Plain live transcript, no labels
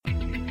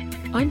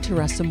I'm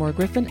Teresa Moore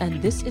Griffin,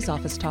 and this is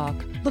Office Talk.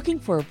 Looking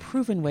for a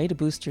proven way to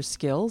boost your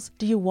skills?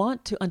 Do you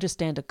want to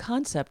understand a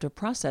concept or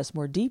process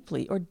more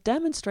deeply or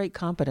demonstrate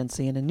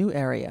competency in a new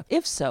area?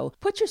 If so,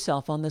 put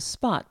yourself on the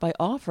spot by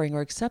offering or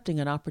accepting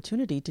an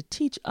opportunity to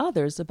teach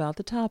others about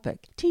the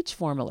topic. Teach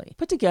formally.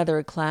 Put together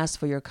a class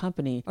for your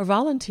company or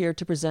volunteer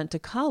to present to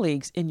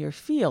colleagues in your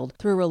field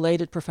through a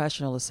related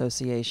professional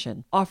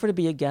association. Offer to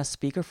be a guest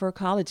speaker for a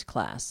college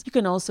class. You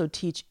can also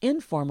teach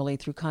informally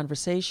through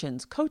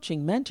conversations,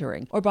 coaching,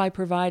 mentoring, or by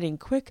providing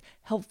quick,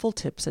 helpful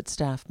tips at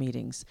staff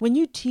meetings. When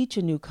you teach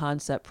a new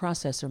concept,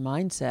 process, or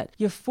mindset,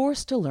 you're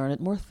forced to learn it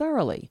more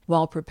thoroughly.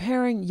 While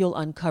preparing, you'll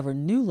uncover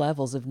new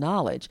levels of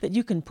knowledge that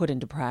you can put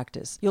into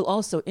practice. You'll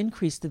also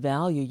increase the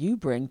value you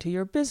bring to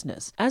your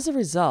business. As a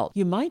result,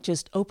 you might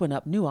just open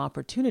up new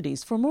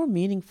opportunities for more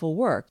meaningful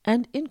work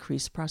and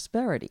increase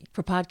prosperity.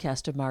 For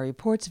podcast of my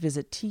reports,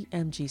 visit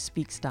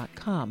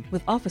tmgspeaks.com.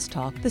 With Office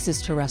Talk, this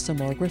is Teresa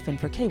Moore Griffin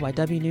for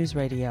KYW News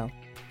Radio.